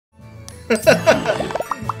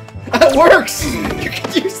That works! You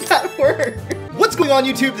can use that word! What's going on,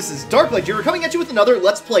 YouTube? This is Darkledger coming at you with another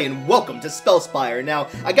Let's Play, and welcome to Spellspire. Now,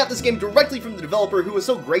 I got this game directly from the developer who was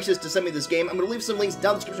so gracious to send me this game. I'm going to leave some links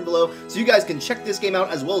down in the description below so you guys can check this game out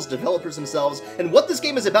as well as developers themselves. And what this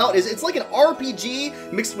game is about is it's like an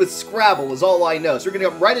RPG mixed with Scrabble is all I know. So we're going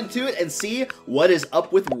to get right into it and see what is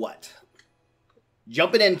up with what.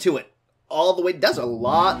 Jumping into it. All the way, that's a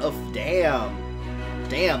lot of, damn,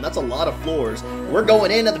 that's a lot of floors. We're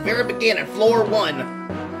going in at the very beginning, floor 1.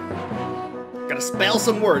 Gotta spell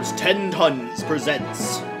some words. 10 Tons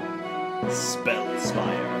presents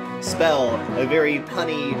Spellspire. Spell, a very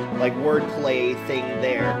punny, like, wordplay thing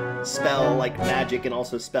there. Spell, like magic, and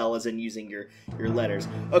also spell as in using your letters.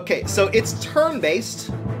 Okay, so it's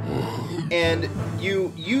turn-based, and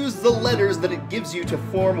you use the letters that it gives you to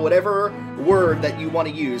form whatever word that you want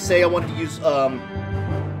to use. Say I wanted to use,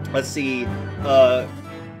 let's see,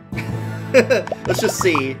 let's just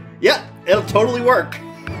see. Yeah, it'll totally work.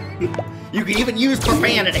 You can even use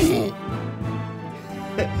profanity.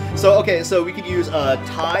 So, okay, so we could use,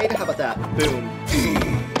 tide. How about that? Boom.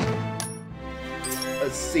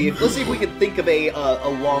 Let's see if we can think of a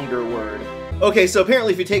longer word. Okay, so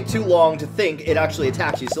apparently if you take too long to think, it actually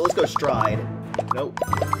attacks you. So let's go stride. Nope.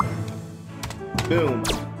 Boom.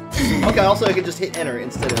 Okay, also I can just hit enter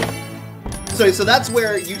instead of... So that's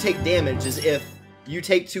where you take damage, is if you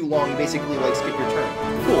take too long, you basically, like, skip your turn.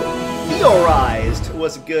 Cool. Theorized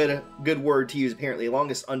was a good word to use, apparently.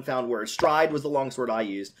 Longest unfound word. Stride was the longest word I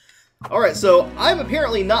used. Alright, so I'm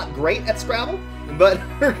apparently not great at Scrabble, but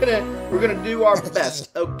we're gonna do our best.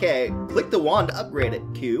 Okay, click the wand to upgrade it.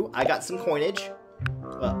 Q. I got some coinage.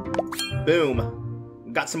 Boom.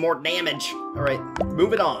 Got some more damage. Alright,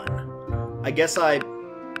 moving on. I guess I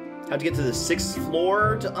have to get to the 6th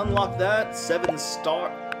floor to unlock that. 7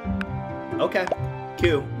 star. Okay.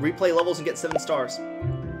 Q. Replay levels and get 7 stars.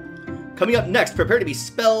 Coming up next, prepare to be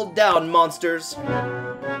spelled down, monsters.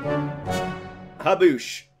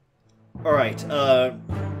 Haboosh. Alright,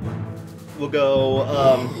 we'll go,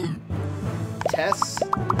 test,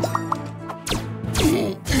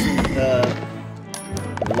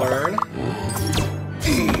 learn,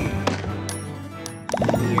 here,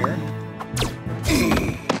 here,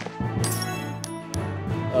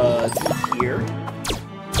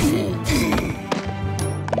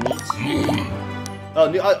 meet. Oh,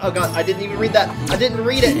 no, oh god, I didn't even read that. I didn't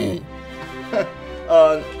read it.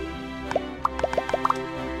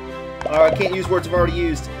 I can't use words I've already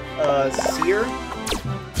used. Seer.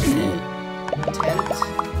 Tent.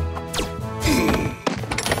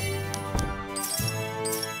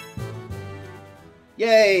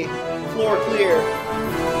 Yay! Floor clear.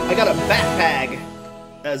 I got a backpack.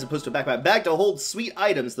 As opposed to a backpack. Bag to hold sweet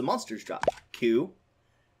items the monsters drop. Q.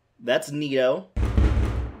 That's neato.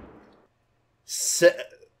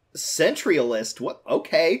 Centralist. What?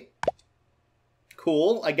 Okay.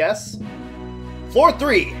 Cool, I guess. Floor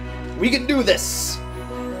 3. We can do this!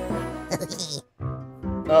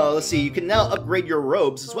 Let's see, you can now upgrade your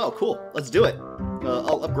robes as well. Cool, let's do it.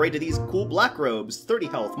 I'll upgrade to these cool black robes. 30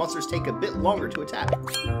 health. Monsters take a bit longer to attack.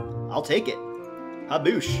 I'll take it.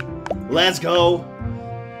 Haboosh. Let's go!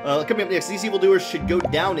 Coming up next, these evildoers should go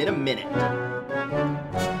down in a minute.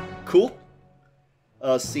 Cool.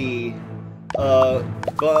 Let's see. Bust.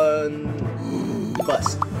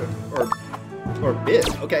 Or bid.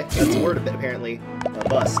 Okay, that's a word a bit, apparently.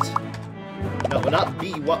 Bust. No, not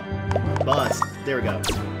be what? Bust. There we go.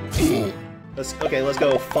 Okay, let's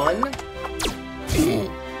go. Fun. Can.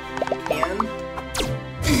 Pen.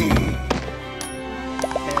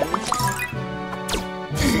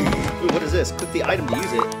 Ooh, what is this? Click the item to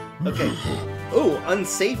use it. Okay. Ooh,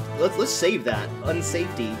 unsafe. Let's save that.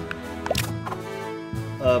 Unsafety.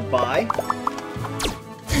 Buy.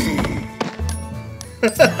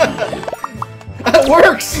 That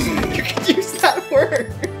works! You can use that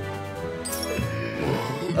word!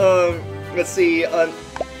 Let's see,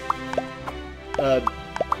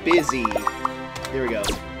 busy. There we go.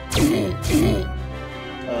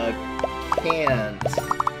 Can't.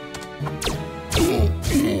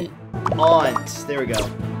 Aunt. There we go.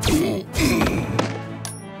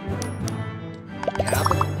 Cap.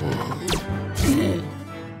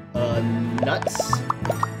 Nuts.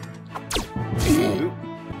 Oop.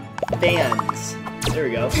 Fans. There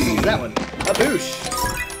we go. What's that one? A boosh.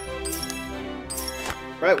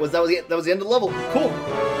 Right, that was the end of the level. Cool.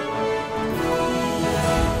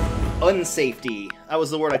 Unsafety. That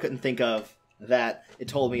was the word I couldn't think of that it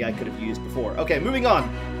told me I could have used before. Okay, moving on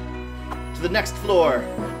to the next floor.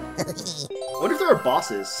 I wonder if there are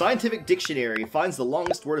bosses. Scientific Dictionary finds the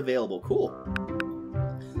longest word available. Cool.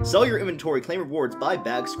 Sell your inventory, claim rewards, buy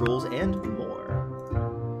bag scrolls, and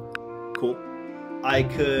more. Cool. I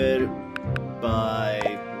could buy...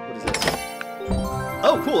 What is this?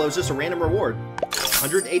 Oh, cool. It was just a random reward.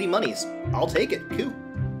 180 monies. I'll take it. Cool.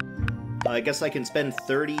 I guess I can spend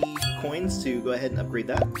 30 coins to go ahead and upgrade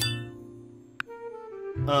that.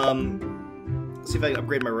 See if I can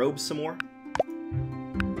upgrade my robes some more.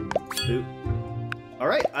 Boop.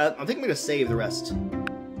 Alright, I think I'm gonna save the rest.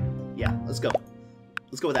 Yeah, let's go.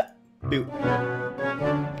 Let's go with that. Boop.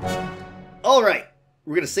 Alright,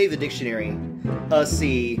 we're gonna save the dictionary.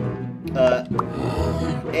 See.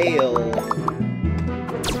 Ale.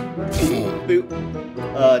 Boop.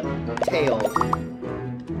 Tail.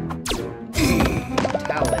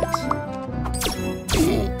 Talent.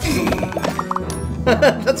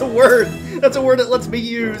 That's a word! That's a word that lets me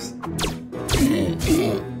use.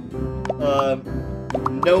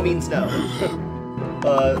 No means no.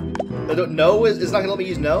 I don't know is not gonna let me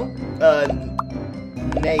use no.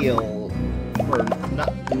 Nail. Or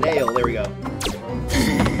not nail, there we go.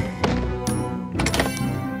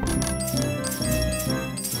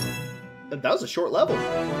 That was a short level.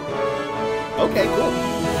 Okay, cool.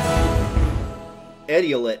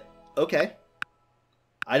 Ediolit. Okay.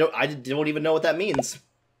 I don't even know what that means.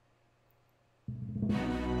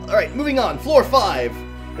 Alright, moving on. Floor 5.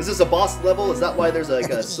 Is this a boss level? Is that why there's like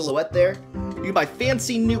a silhouette there? You can buy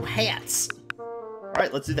fancy new hats.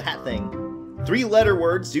 Alright, let's do the hat thing. 3-letter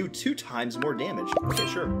words do 2 times more damage. Okay,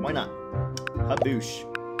 sure. Why not? Haboosh.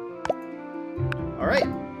 Alright,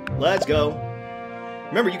 let's go.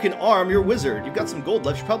 Remember, you can arm your wizard. You've got some gold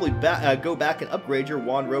left. You should probably go back and upgrade your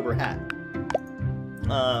wand, robe, or hat.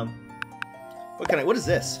 What is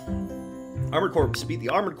this? Armored corpse. Beat the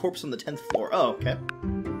armored corpse on the 10th floor. Oh, okay.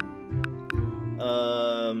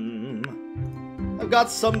 I've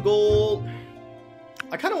got some gold.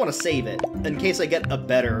 I kind of want to save it in case I get a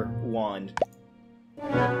better wand.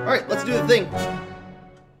 Alright, let's do the thing.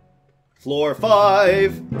 Floor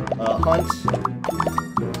 5. Hunt.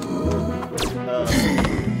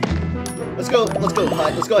 Let's go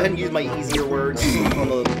hunt. Let's go ahead and use my easier words on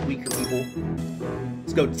the weaker people.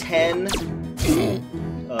 Let's go 10.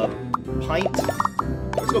 Pint.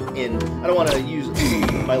 Let's go in. I don't want to use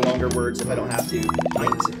my longer words if I don't have to.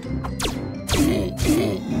 Pint.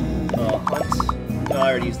 Hunt. No, I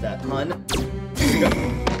already used that. Hun.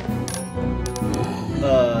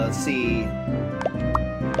 Let's see.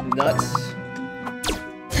 Nuts.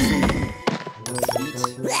 Eat.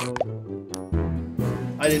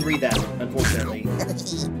 I didn't read that, unfortunately.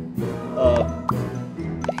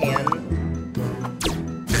 Pan.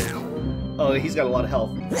 Oh, he's got a lot of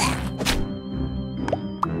health.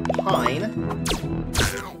 Pine.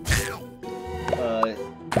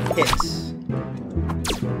 Hit.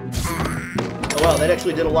 Oh wow, that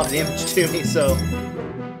actually did a lot of damage to me, so...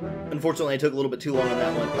 Unfortunately, I took a little bit too long on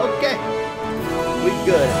that one. Okay. We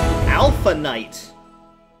good. Alpha Knight.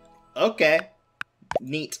 Okay.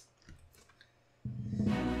 Neat.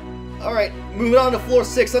 Alright, moving on to floor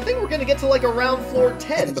 6. I think we're gonna get to like around floor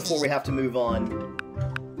 10 before we have to move on.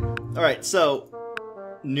 Alright, so...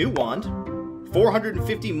 New wand.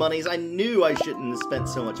 450 monies. I knew I shouldn't have spent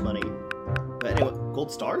so much money. But anyway,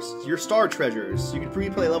 gold stars? Your star treasures. You can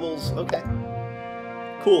pre-play levels. Okay.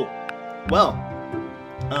 Cool. Well,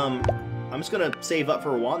 I'm just gonna save up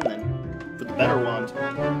for a wand then. For the better wand.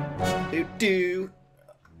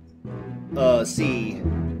 See.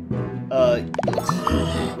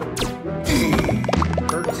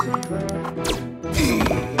 Hurt.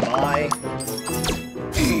 Buy.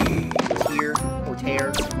 Tear or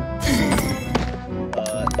tear.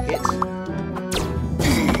 Hit.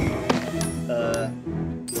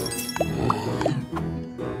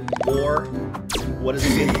 War. What is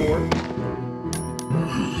it good for?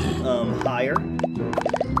 Higher.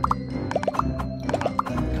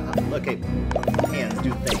 Okay, hands do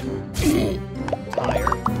the thing.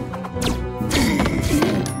 Higher.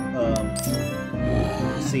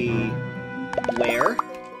 See. Where?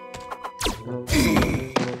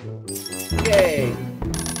 Yay!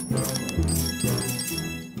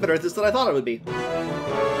 Better at this than I thought it would be.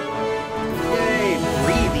 Yay!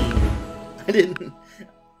 Breathy. I didn't...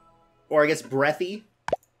 Or I guess breathy.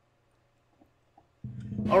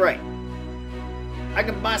 Alright. I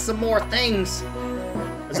can buy some more things!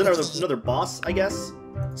 Is there another boss, I guess?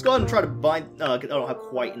 Let's go ahead and try to bind... I don't have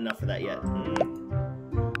quite enough for that yet.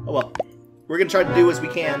 Oh well. We're gonna try to do as we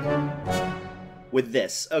can with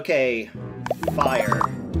this. Okay. Fire.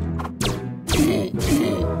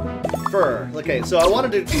 Fur. Okay, so I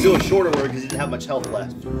wanted to do a shorter word because he didn't have much health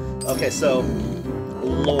left. Okay, so...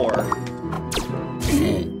 Lore.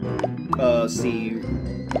 See...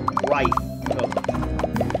 Rife. Oh.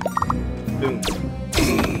 Boom.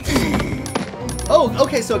 Oh,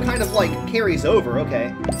 okay, so it kind of, like, carries over.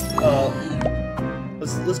 Okay.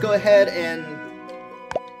 Let's go ahead and...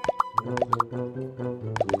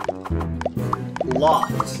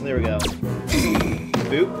 Loft. There we go.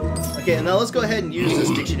 Boop. Okay, and now let's go ahead and use this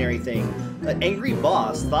dictionary thing. Angry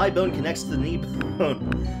boss. Thigh bone connects to the knee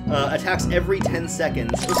bone. Attacks every 10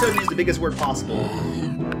 seconds. Let's go ahead and use the biggest word possible.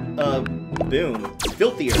 Boom.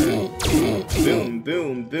 Filthier. Boom,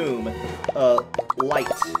 boom, boom. Light.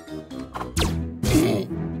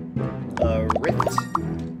 Ripped.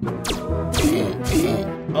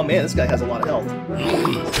 Oh man, this guy has a lot of health.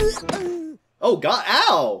 Oh god,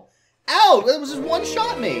 ow! Ow! That was just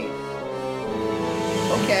one-shot me!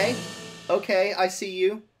 Okay. Okay, I see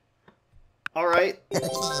you. Alright.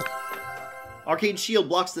 Arcade shield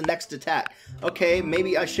blocks the next attack. Okay,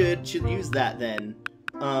 maybe I should use that then.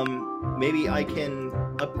 Maybe I can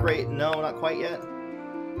upgrade... No, not quite yet.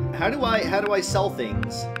 How do I sell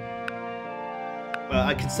things?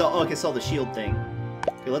 I can sell... Oh, I can sell the shield thing.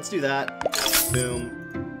 Okay, let's do that. Boom.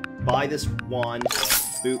 Buy this wand.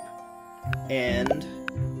 Boop. And...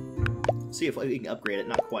 see if we can upgrade it.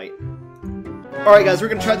 Not quite. Alright guys, we're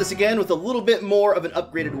gonna try this again with a little bit more of an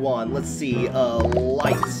upgraded wand. Let's see.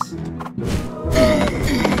 Lights.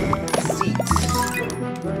 Seats.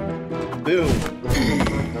 Boom.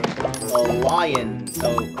 A lion.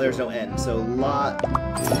 Oh, there's no N. So,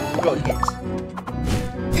 go hit.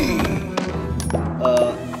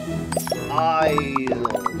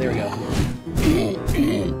 There we go.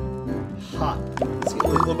 Hot.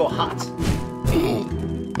 We'll go hot.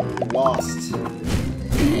 Lost.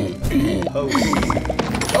 Host.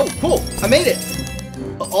 Oh, cool! I made it!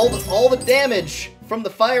 All the damage from the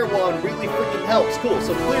fire wand really freaking helps. Cool,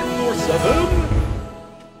 so cleared floor 7.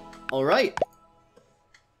 Alright.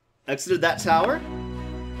 Exited that tower.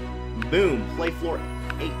 Boom. Play floor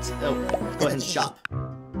 8. Oh, go ahead and shop.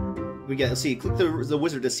 Let's see, click the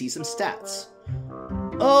wizard to see some stats.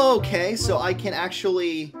 Okay, so I can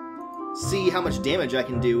actually see how much damage I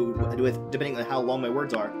can do depending on how long my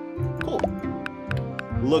words are. Cool.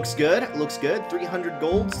 Looks good, looks good. 300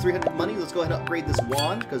 golds, 300 money. Let's go ahead and upgrade this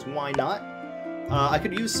wand, because why not? I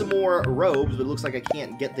could use some more robes, but it looks like I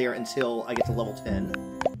can't get there until I get to level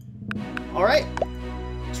 10. Alright,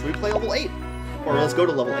 let's replay level 8. Or let's go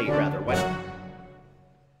to level 8, rather. Why not?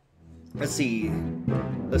 Let's see.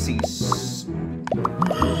 Let's see.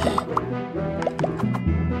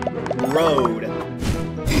 Road.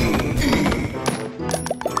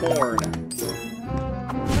 Torn.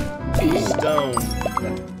 Stone.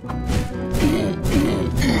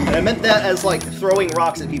 And I meant that as, like, throwing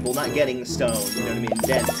rocks at people, not getting stone. You know what I mean?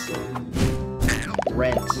 Dent.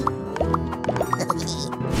 Rent.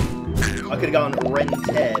 I could've gone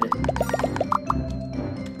rented.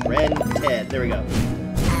 Rented. There we go.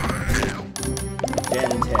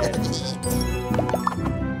 Dented.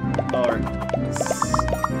 Or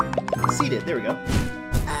seated. There we go.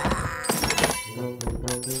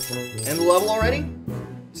 End the level already?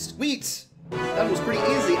 Sweet! That was pretty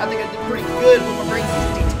easy. I think I did pretty good with bringing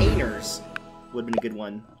these detainers. Would've been a good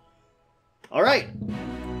one. Alright.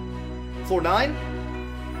 Floor 9.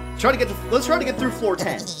 Let's try to get through floor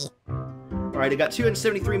 10. Alright, I got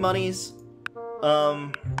 273 monies.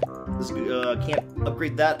 Can't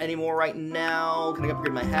upgrade that anymore right now. Can I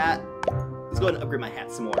upgrade my hat? Let's go ahead and upgrade my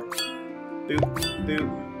hat some more. Boop, boop.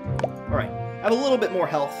 Alright, I have a little bit more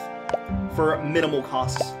health for minimal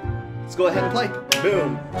costs. Let's go ahead and play.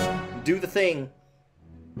 Boom. Do the thing.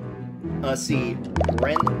 Let's see.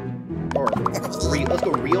 Rent. Or, let's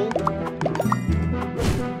go real.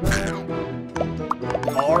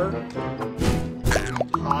 R.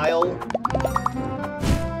 Pile.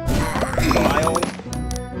 File.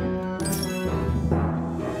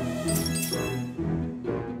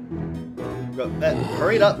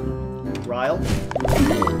 Hurry it up. Ryle.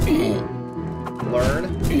 Learn.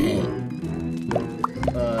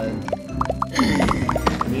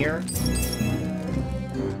 Near.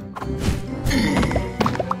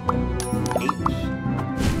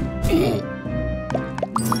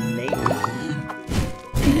 Nate.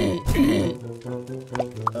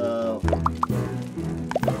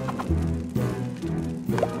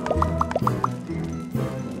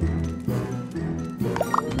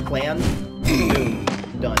 Plan. Boom.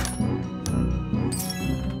 Done.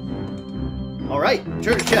 Alright,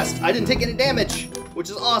 treasure chest. I didn't take any damage, which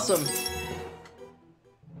is awesome.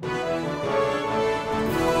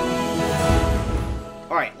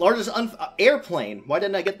 Alright, largest airplane. Why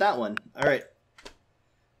didn't I get that one? Alright.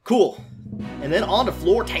 Cool. And then on to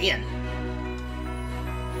floor 10.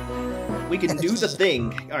 We can do the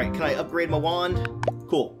thing. Alright, can I upgrade my wand?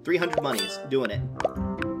 Cool. 300 monies. Doing it.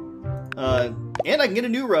 And I can get a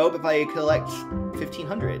new robe if I collect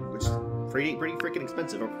 1,500, which is pretty freaking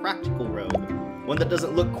expensive. A practical robe. One that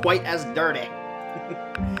doesn't look quite as dirty.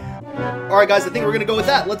 Alright guys, I think we're gonna go with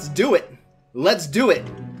that. Let's do it. Let's do it.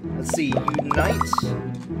 Let's see, unite.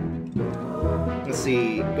 Let's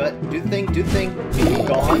see, but do the thing, do the thing.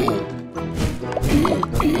 Gone.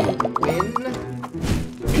 Win.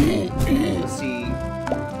 Let's see.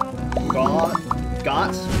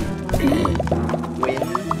 Got. Win.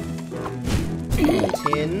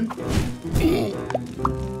 Tin.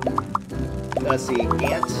 Let's see,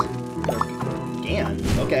 Gant. Gan,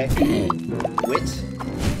 okay. Wit.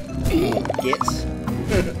 Git.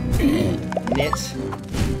 Knit.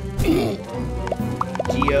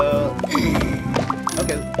 Geo.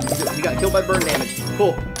 Okay, you got killed by burn damage.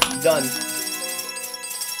 Cool. Done.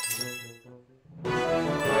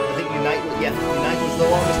 I think Unite was, yeah, Unite was the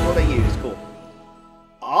longest word I used. Cool.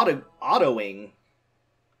 Autoing.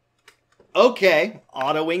 Okay,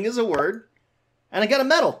 autoing is a word. And I got a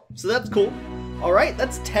medal, so that's cool. Alright,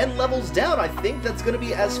 that's 10 levels down. I think that's going to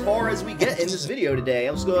be as far as we get in this video today.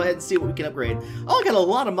 I'll just go ahead and see what we can upgrade. Oh, I got a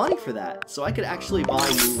lot of money for that. So I could actually buy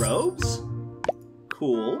new robes.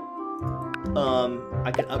 Cool.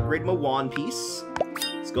 I could upgrade my wand piece.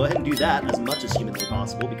 Let's go ahead and do that as much as humanly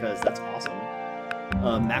possible, because that's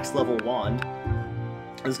awesome. Max level wand.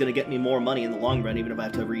 Is going to get me more money in the long run, even if I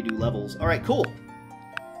have to redo levels. Alright, cool.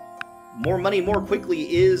 More money more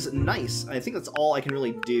quickly is nice. I think that's all I can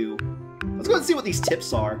really do. Let's go and see what these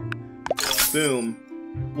tips are. Boom.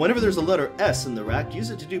 Whenever there's a letter S in the rack,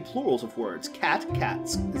 use it to do plurals of words. Cat,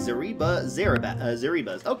 cats. Zeriba,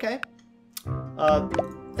 zeribas. Okay.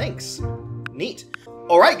 Thanks. Neat.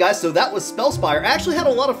 Alright guys, so that was Spellspire. I actually had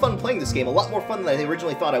a lot of fun playing this game, a lot more fun than I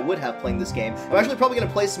originally thought I would have playing this game. I'm actually probably going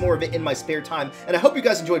to play some more of it in my spare time, and I hope you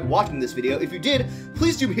guys enjoyed watching this video. If you did,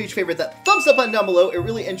 please do me a huge favor, hit that thumbs up button down below. It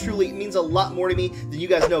really and truly means a lot more to me than you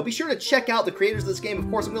guys know. Be sure to check out the creators of this game. Of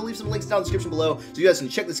course, I'm going to leave some links down in the description below, so you guys can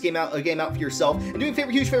check this game out for yourself. And do me a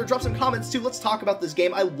favor, huge favor, drop some comments too. Let's talk about this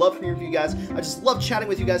game. I love hearing from you guys. I just love chatting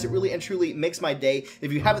with you guys. It really and truly makes my day.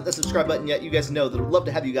 If you haven't hit the subscribe button yet, you guys know that I'd love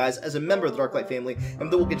to have you guys as a member of the Darklight family,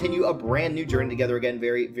 and that we'll continue a brand new journey together again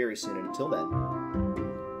very, very soon. And until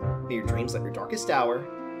then, may your dreams like your darkest hour,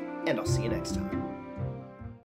 and I'll see you next time.